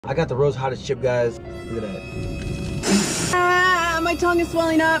I got the world's hottest chip, guys. Look at that. My tongue is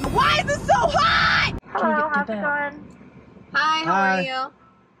swelling up. Why is this so hot? Hello, how's it going? Hi, how are you?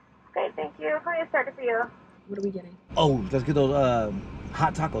 Great, thank you. How do I start it for you? What are we getting? Oh, let's get those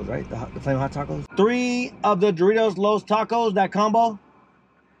hot tacos, right? The flame hot tacos. 3 of the Doritos Los Tacos, that combo.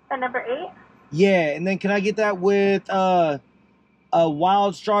 The number 8? Yeah, and then can I get that with a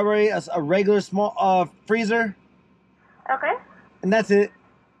wild strawberry, a regular small freezer? Okay. And that's it.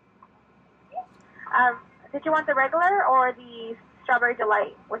 Did you want the regular or the strawberry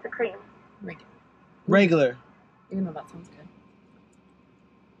delight with the cream? Regular. Even though that sounds good.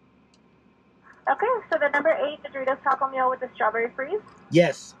 Okay, so the number 8, the Doritos taco meal with the strawberry freeze.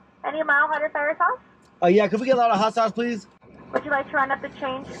 Yes. Any mild, hot, or sour sauce? Yeah, could we get a lot of hot sauce, please? Would you like to round up the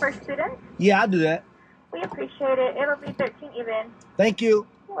change for students? Yeah, I'll do that. We appreciate it. It'll be 13 even. Thank you.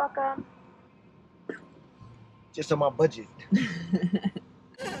 You're welcome. Just on my budget.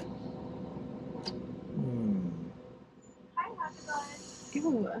 Hi, how's it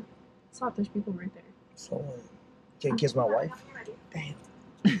going? Ew. Stop, there's people right there. So, can't kiss my wife? Damn.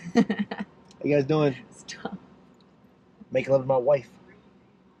 Stop. How you guys doing? Making love to my wife.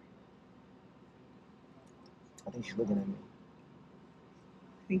 I think she's looking at me.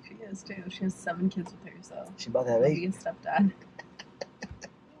 I think she is too. She has 7 kids with her, so She's about to have I'll 8. be a stepdad.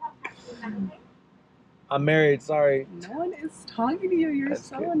 I'm married, sorry. No one is talking to you. You're That's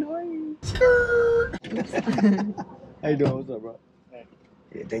so good. annoying. How you doing? What's up, bro?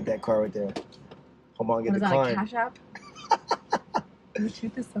 Yeah, take that car right there. Come on, get What the is that, a climb. Cash App? Your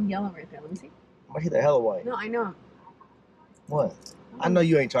tooth is so yellow right there. Let me see. I hit the hell away. No, I know. What? I know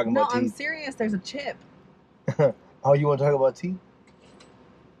you ain't talking No, about I'm teeth. serious. There's a chip. Oh, you want to talk about teeth?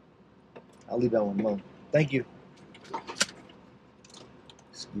 I'll leave that one alone. Thank you.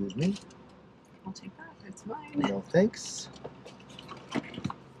 Excuse me. I'll take that. It's mine. No, thanks.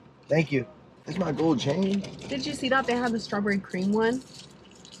 Thank you. It's my gold chain. Did you see that they had the strawberry cream one?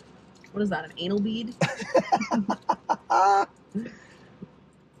 What is that? An anal bead?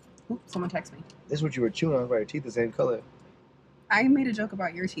 Oops, someone text me. This is what you were chewing on, right? Your teeth the same color. I made a joke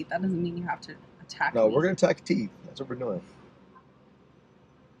about your teeth. That doesn't mean you have to attack No, me. we're gonna attack teeth. That's what we're doing.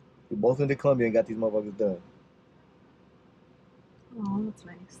 We both went to Columbia and got these motherfuckers done. Oh, that's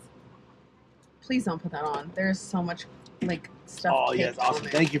nice. Please don't put that on. There's so much like stuff. Oh, yes, caked on awesome.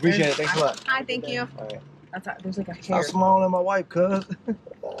 there. Thank you. Appreciate it. Thanks a lot. Hi, thank you. All right. There's like a hair. Stop smiling at my wife, cuz.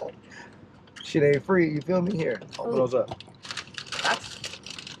 Shit ain't free. You feel me? Here. Open those up. That's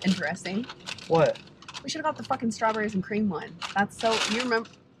interesting. What? We should have got the fucking strawberries and cream one. That's so. You remember?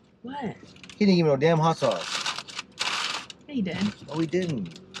 What? He didn't give me no damn hot sauce. Yeah, he did. No, he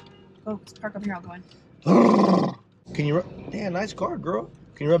didn't. Go park up here. I'll go in. Can you run? Damn, nice car, girl.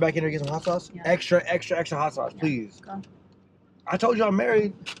 Can you run back in there and get some hot sauce? Yeah. Extra, extra, extra hot sauce, Yeah. please. Go. I told you I'm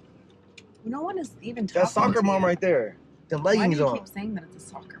married. No one is even talking. That soccer to mom you. right there. Them Why do leggings you on. keep saying that it's a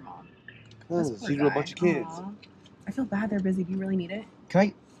soccer mom? Cause This poor she's with a guy. bunch of kids. Aw. I feel bad. They're busy. Do you really need it? Can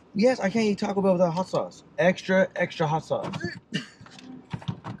I? Yes, I can't eat Taco Bell without hot sauce. Extra, extra hot sauce.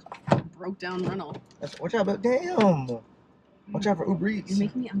 Broke down Reynolds. Watch out, but damn. Watch out for Uber Eats. You're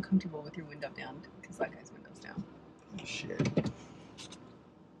making me uncomfortable with your window down because that guy's window's down. Oh, shit.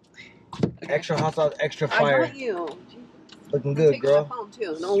 Okay. Extra hot sauce, extra I fire. got you. Looking I'm good, taking girl. my phone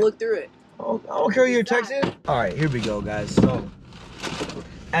too. Don't look through it. I don't care what your text is. All right, here we go, guys. So,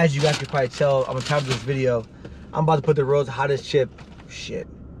 as you guys can probably tell, I'm on top of this video. I'm about to put the world's hottest chip. Shit.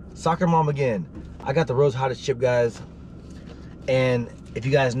 Soccer mom again. I got the world's hottest chip, guys. And if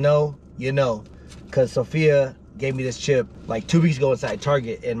you guys know, you know. Because Sophia gave me this chip like 2 weeks ago inside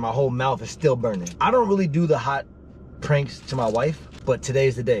Target, and my whole mouth is still burning. I don't really do the hot pranks to my wife, but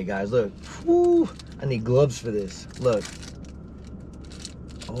today's the day, guys. Look. Woo, I need gloves for this. Look.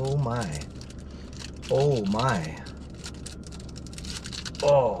 Oh my. Oh my.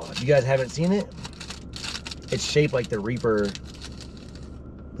 Oh, you guys haven't seen it? It's shaped like the Reaper.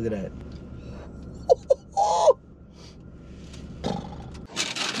 Look at that.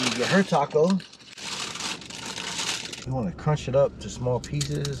 You get her taco. You want to crunch it up to small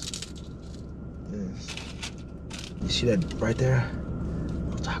pieces. This. You see that right there?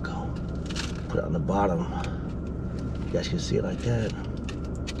 Little taco. Put it on the bottom. You guys can see it like that.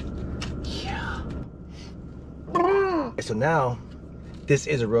 Yeah. So now, this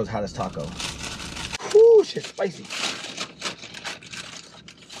is a world's hottest taco. Whoo, shit's spicy.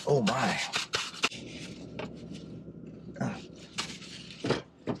 Oh my.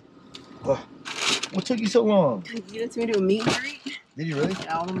 What took you so long? You didn't see me do a meet and greet? Did you really?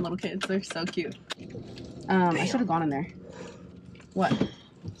 Yeah, all them little kids. They're so cute. I should have gone in there. What?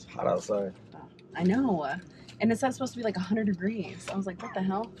 It's hot outside. I know. And it said it's supposed to be like 100 degrees. I was like, what the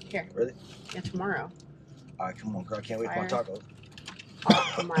hell? Here. Really? Yeah, tomorrow. All right, come on, girl. I can't wait for my Fire. tacos.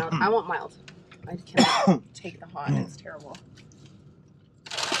 Oh, mild. I want mild. I can't take the hot. It's terrible.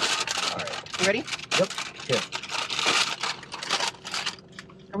 All right. You ready? Yep. Here.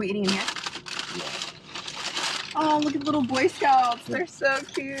 Are we eating in here? Yeah. Oh, look at little Boy Scouts. Yeah. They're so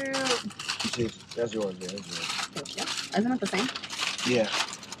cute. See, that's yours. Yeah, that's yours. Thank you. Isn't it the same? Yeah.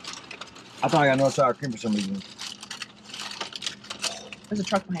 I thought I got no sour cream for some reason. There's a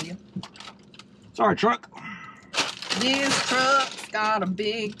truck behind you. Sorry, truck. This truck's got a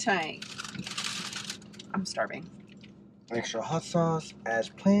big tank. I'm starving. Extra hot sauce as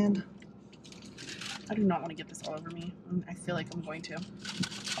planned. I do not want to get this all over me. I feel like I'm going to.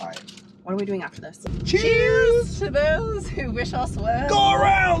 All right. What are we doing after this? Cheers to those who wish us well. Go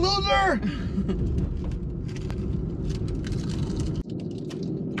around, loser!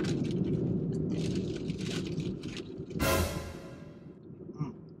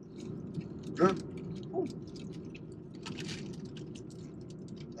 Good. Ooh.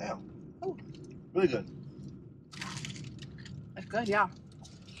 Damn. Ooh. Really good. It's good, yeah.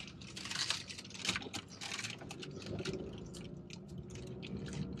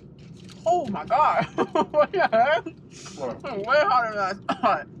 Oh my god. What the heck? What? Way hotter than I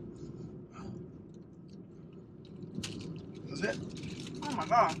thought. Is it? Oh my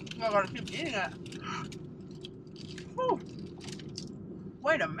god. I gotta keep eating it. Whew.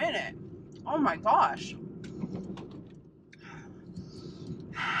 Wait a minute. Oh my gosh.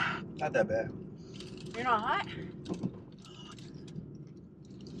 Not that bad. You're not hot?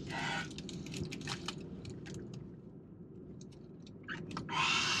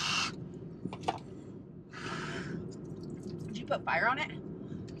 Did you put fire on it?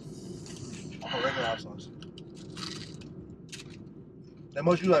 I'm a regular hot sauce. That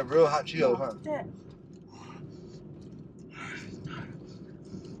most you like real hot Cheetos, huh? Yeah.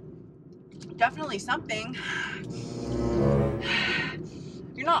 Definitely something.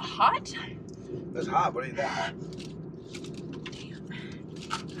 You're not hot? It's hot, but it ain't that hot.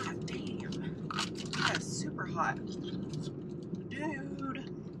 God damn. That is super hot. Dude.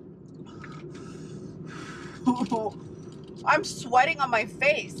 I'm sweating on my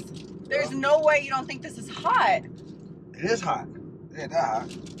face. There's no way you don't think this is hot. It is hot. It ain't that hot.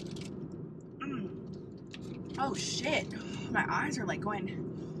 Mm. Oh shit. My eyes are like going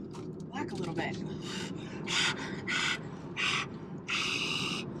black a little bit.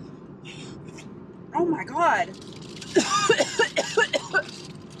 Oh my god.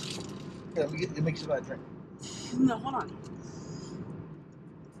 Yeah, it makes you like drink. No, hold on.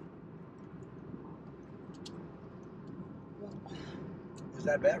 Is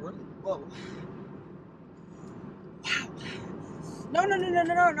that bad, really? Whoa. Wow. No, no, no, no,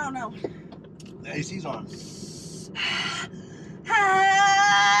 no, no, no, no. The AC's on.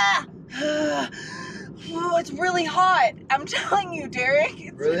 Ah! Oh, it's really hot. I'm telling you,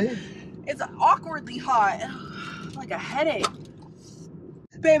 Derek. Really? It's awkwardly hot. Like a headache.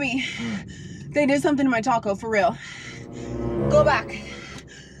 Baby, they did something to my taco, for real. Go back.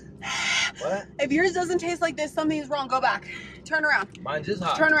 What? If yours doesn't taste like this, something's wrong. Go back. Turn around. Mine's just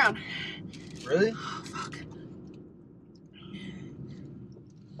hot. Turn around. Really? Oh, fuck.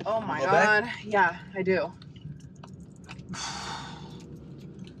 Oh my Go god. back? Yeah, I do.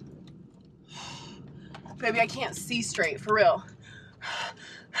 Baby, I can't see straight, for real.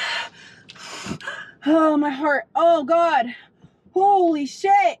 Oh, my heart. Oh, God. Holy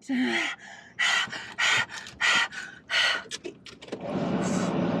shit.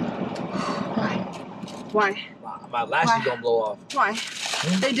 Why? My lashes Why? don't blow off. Why?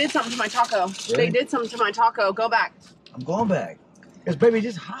 They did something to my taco. Really? They did something to my taco. Go back. I'm going back. Because, baby, it's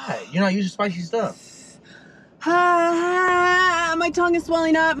just hot. You're not used to spicy stuff. Ah, my tongue is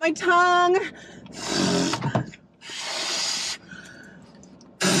swelling up. My tongue.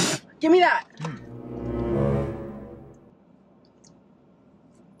 Give me that.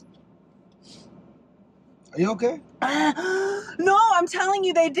 Are you okay? No, I'm telling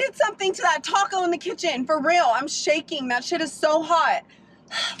you, they did something to that taco in the kitchen. For real. I'm shaking. That shit is so hot.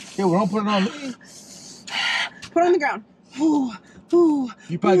 Here, we don't put it on me. Put it on the ground. Ooh, ooh,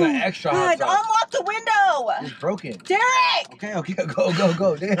 You probably got ooh. extra hot sauce. Unlock the window. It's broken. Derek! Okay, okay,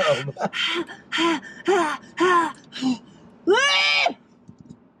 go. Damn.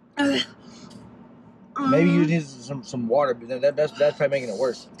 Maybe you need some water, but that's probably making it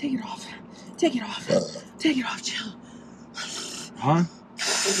worse. Take it off. Take it off. Take it off, chill. Huh?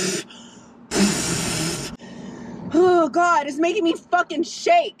 Oh, God, it's making me fucking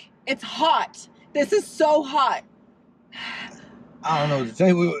shake. It's hot. This is so hot. I don't know what to tell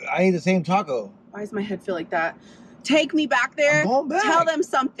you. I ate the same taco. Why does my head feel like that? Take me back there. I'm going back. Tell them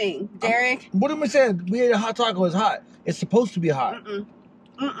something, Derek. What am I saying? We ate a hot taco. It's hot. It's supposed to be hot.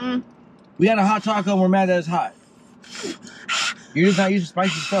 We had a hot taco and we're mad that it's hot. You're just not used to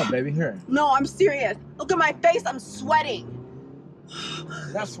spicy stuff, baby. Here. No, I'm serious. Look at my face. I'm sweating.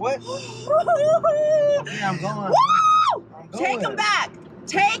 Is that sweat? Yeah, I'm going. Woo! I'm going. Take them back.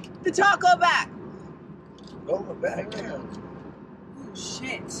 Take the taco back. Going back. Yeah. Oh,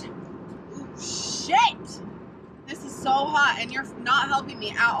 shit. Oh, shit. This is so hot and you're not helping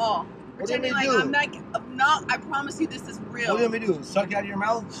me at all. What do you Pretending want like me to do? I'm not, I promise you this is real. What do you want me to do? Suck it out of your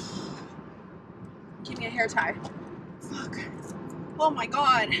mouth? Give me a hair tie. Fuck. Oh my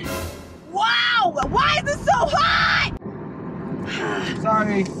god. Wow! Why is this so hot?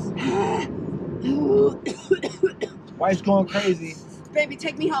 Sorry. Wife's going crazy. Baby,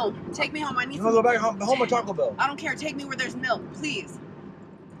 take me home. Take me home. I need You want to go back home or Taco Bell? I don't care. Take me where there's milk, please.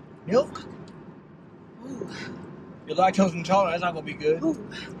 Milk? Ooh. You're lactose intolerant. That's not going to be good. Ooh.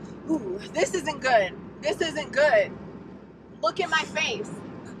 Ooh. This isn't good. This isn't good. Look at my face.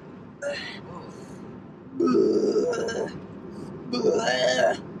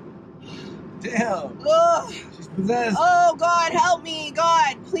 Damn. Ugh. She's possessed. Oh God, help me,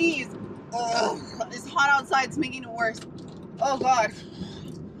 God, please. Ugh. It's hot outside. It's making it worse. Oh God,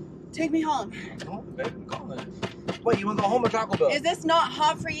 take me home. Come on, baby. I'm going. Wait, you want to go home or Taco Bell? Is this not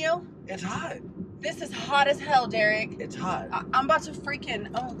hot for you? It's hot. This is hot as hell, Derek. It's hot. I'm about to freaking.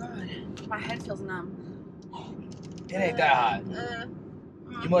 Oh God, my head feels numb. It ain't that hot.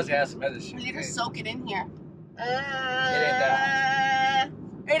 You must have some other shit. I need to soak it in here. It ain't that hot.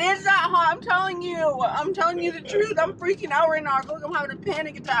 It is that hot. I'm telling you. I'm telling you the truth. I'm freaking out right now. I feel like I'm having a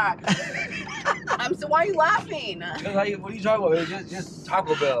panic attack. So why are you laughing? What are you talking about? It's just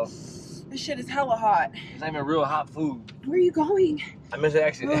Taco Bell. This shit is hella hot. It's not even real hot food. Where are you going? I missed the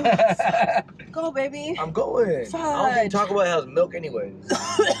exit. Go, baby. I'm going. Fudge. I don't think Taco Bell has milk anyways.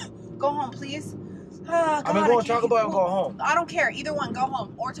 Go home, please. God, I'm going to Taco Bell and go home. I don't care. Either one, go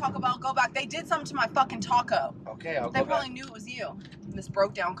home. Or Taco Bell, go back. They did something to my fucking taco. Okay, I'll They go probably back. knew it was you in this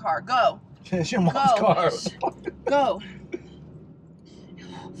broke down car. Go. It's your mom's Go. car. Go.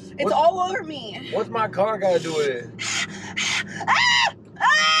 It's all over me. What's my car got to do with it?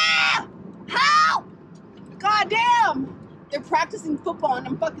 Help! God damn! They're practicing football and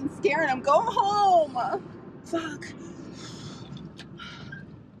I'm fucking scaring them. Go home. Fuck.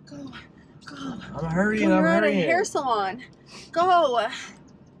 Go. I'm hurrying. You're I'm at a hurrying. hair salon. Go.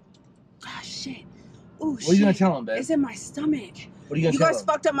 Ah, shit. Ooh, What are you gonna tell him, babe? It's in my stomach. What are you gonna You tell guys him?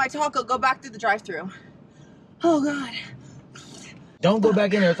 fucked up my taco. Go back through the drive-thru. Oh God. Don't go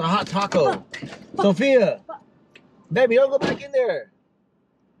back in there. It's a hot taco. Sophia, baby, don't go back in there.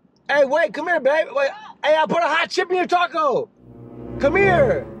 Hey, wait, come here, baby. Wait. Hey, I put a hot chip in your taco. Come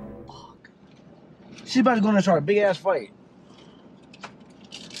here. She's about to go in and start a big ass fight.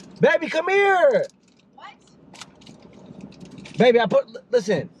 Baby, come here. What? Baby,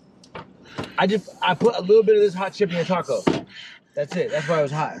 listen. I put a little bit of this hot chip in your taco. That's it. That's why it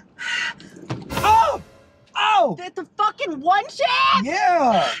was hot. Oh! Oh! That's the fucking one chip?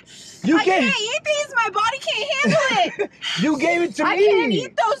 Yeah! I can't eat these. My body can't handle it. You gave it to me. I can't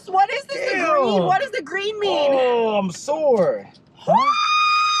eat those. What is this? Damn. The green? What does the green mean? Oh, I'm sore.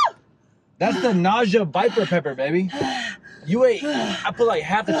 Huh? That's the nausea viper pepper, baby. You ate. I put like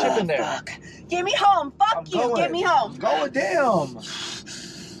half the chip in there. Fuck. Get me home. Fuck I'm you. going. Get me home. Going damn.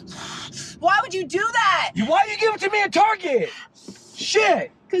 Why would you do that? Why you give it to me at Target?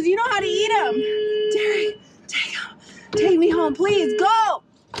 Shit. Because you know how to eat them. Derek, take me home, please. Go.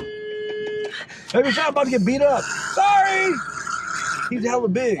 Baby, I'm about to get beat up. Sorry. He's hella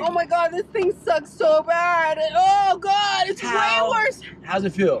big. Oh my God, this thing sucks so bad. Oh God, it's way worse. How's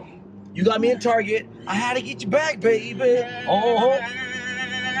it feel? You got me at Target. I had to get you back, baby. Oh.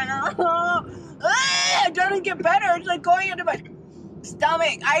 It doesn't get better. It's like going into my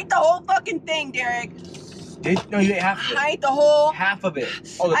stomach. I ate the whole fucking thing, Derek. No, you ate half of it. I ate the whole. Half of it.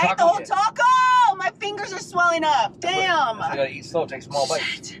 Oh, the I ate the taco. whole taco. My fingers are swelling up. Damn. I gotta eat slow. Take small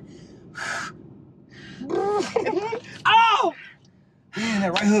bites. Shit. Oh! Man,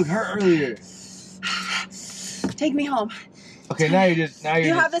 that right hook hurt earlier. Take me home. Okay, now you're just. Do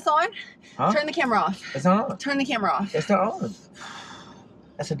you have this on? Huh? Turn the camera off. It's not on. Turn the camera off. It's not on.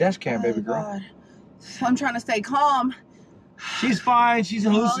 That's a dash cam, baby girl. God. I'm trying to stay calm. She's fine. She's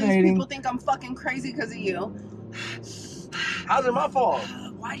All these hallucinating. people think I'm fucking crazy because of you. How's it my fault?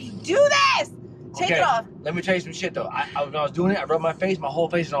 Why do you do this? Take it off. Let me tell you some shit though. When I was doing it, I rubbed my face. My whole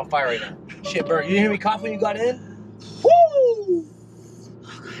face is on fire right now. Shit, bro. You didn't hear me cough when you got in? Woo!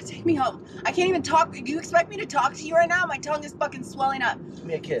 Oh God, take me home. I can't even talk. Do you expect me to talk to you right now? My tongue is fucking swelling up. Give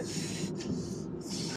me a kiss.